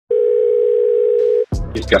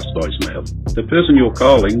It's gas voicemail. The person you're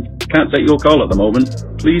calling can't take your call at the moment.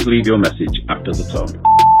 Please leave your message after the tone.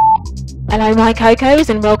 Hello my Cocos,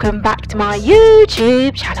 and welcome back to my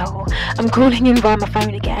YouTube channel. I'm calling in via my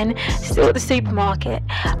phone again, still at the supermarket.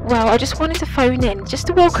 Well, I just wanted to phone in just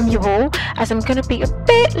to welcome you all, as I'm going to be a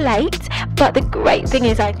bit late, but the great thing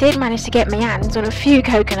is I did manage to get my hands on a few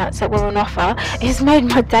coconuts that were on offer. It's made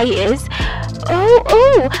my day is.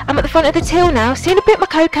 Oh, I'm at the front of the till now. See you in a bit my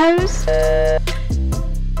Cocos.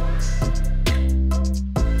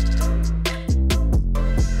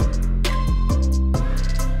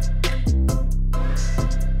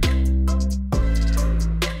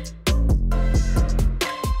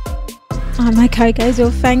 Oh my Cocos,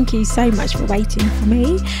 well thank you so much for waiting for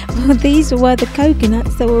me. Well, these were the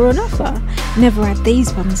coconuts that were on offer. Never had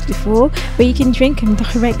these ones before, but you can drink them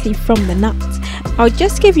directly from the nuts. I'll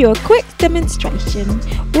just give you a quick demonstration.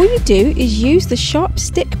 All you do is use the sharp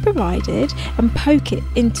stick provided and poke it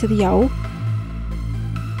into the hole,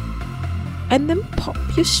 and then pop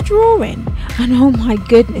your straw in. And oh my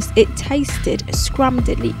goodness, it tasted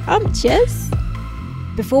scrumptious umptious.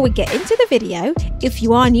 Before we get into the video, if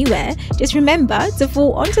you are new here, just remember to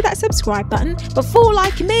fall onto that subscribe button, but fall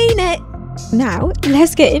like you mean it. Now,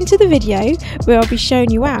 let's get into the video where I'll be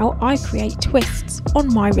showing you how I create twists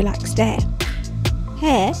on my relaxed hair.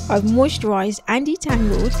 Hair I've moisturised and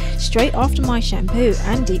detangled straight after my shampoo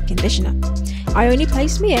and deep conditioner. I only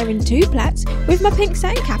placed my hair in two plaits with my pink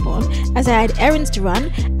satin cap on, as I had errands to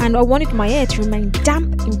run and I wanted my hair to remain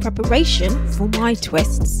damp in preparation for my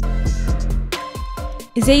twists.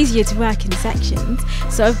 It's easier to work in sections,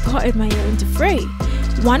 so I've parted my hair into three.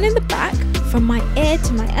 One in the back from my ear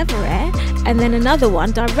to my other ear, and then another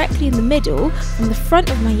one directly in the middle from the front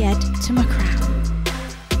of my head to my crown.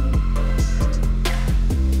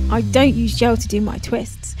 I don't use gel to do my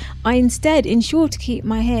twists. I instead ensure to keep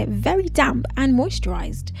my hair very damp and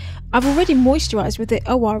moisturised. I've already moisturised with the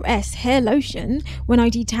ORS hair lotion when I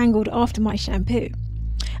detangled after my shampoo.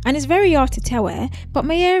 And it's very hard to tell here, but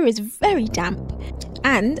my hair is very damp.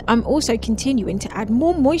 And I'm also continuing to add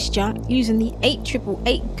more moisture using the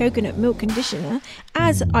 8888 coconut milk conditioner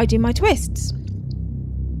as I do my twists.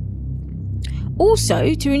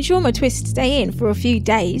 Also, to ensure my twists stay in for a few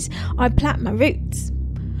days, I plait my roots.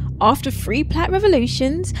 After 3 plait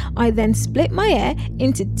revolutions, I then split my hair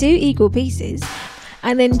into 2 equal pieces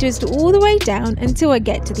and then twist all the way down until I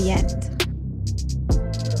get to the end.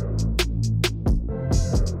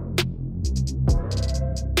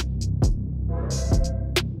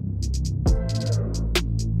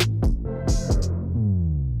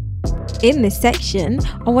 In this section,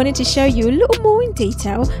 I wanted to show you a little more in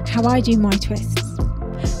detail how I do my twists.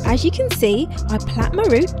 As you can see, I plait my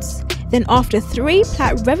roots, then after 3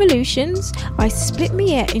 plait revolutions, I split my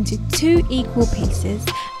hair into 2 equal pieces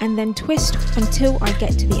and then twist until I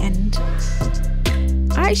get to the end.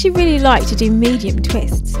 I actually really like to do medium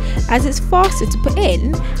twists, as it's faster to put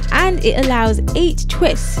in and it allows each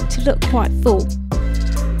twist to look quite full.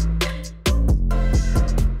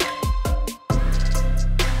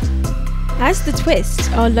 As the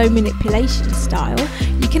twists are low manipulation style,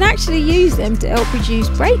 you can actually use them to help reduce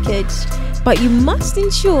breakage, but you must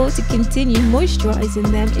ensure to continue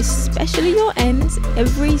moisturising them, especially your ends,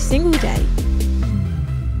 every single day.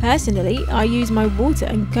 Personally, I use my water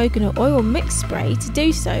and coconut oil mix spray to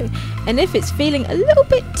do so, and if it's feeling a little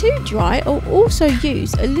bit too dry, I'll also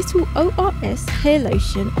use a little ORS hair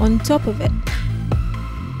lotion on top of it.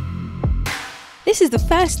 This is the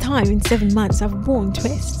first time in 7 months I've worn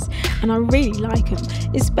twists, and I really like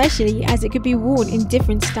them, especially as it could be worn in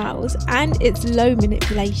different styles and it's low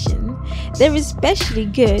manipulation. They're especially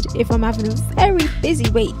good if I'm having a very busy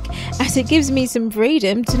week, as it gives me some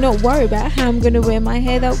freedom to not worry about how I'm going to wear my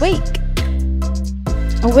hair that week.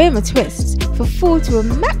 I wear my twists for 4 to a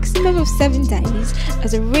maximum of 7 days,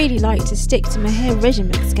 as I really like to stick to my hair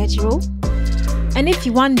regimen schedule. And if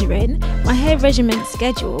you're wondering, my hair regimen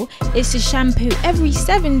schedule is to shampoo every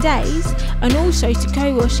 7 days and also to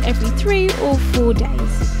co-wash every 3 or 4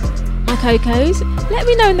 days. My Cocos, let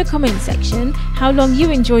me know in the comment section how long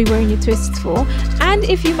you enjoy wearing your twists for and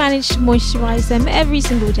if you manage to moisturise them every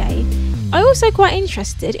single day. I'm also quite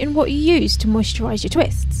interested in what you use to moisturise your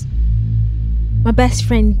twists. My best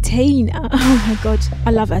friend Tina, oh my god, I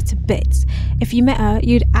love her to bits. If you met her,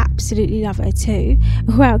 you'd absolutely love her too.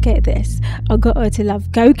 Well, get this, I got her to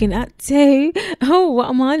love coconut too. Oh, what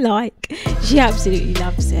am I like? She absolutely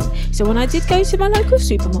loves it. So when I did go to my local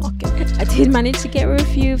supermarket, I did manage to get her a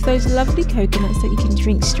few of those lovely coconuts that you can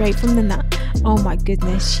drink straight from the nut. Oh my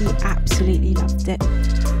goodness, she absolutely loved it.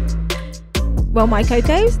 Well, my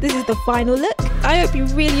Cocos, this is the final look. I hope you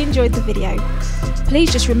really enjoyed the video. please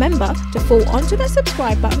just remember to fall onto that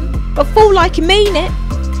subscribe button, but fall like you mean it.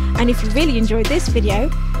 And if you really enjoyed this video,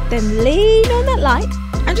 then lean on that like,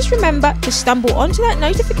 and just remember to stumble onto that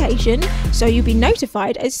notification so you'll be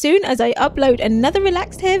notified as soon as I upload another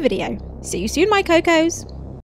relaxed hair video. See you soon, my Cocos.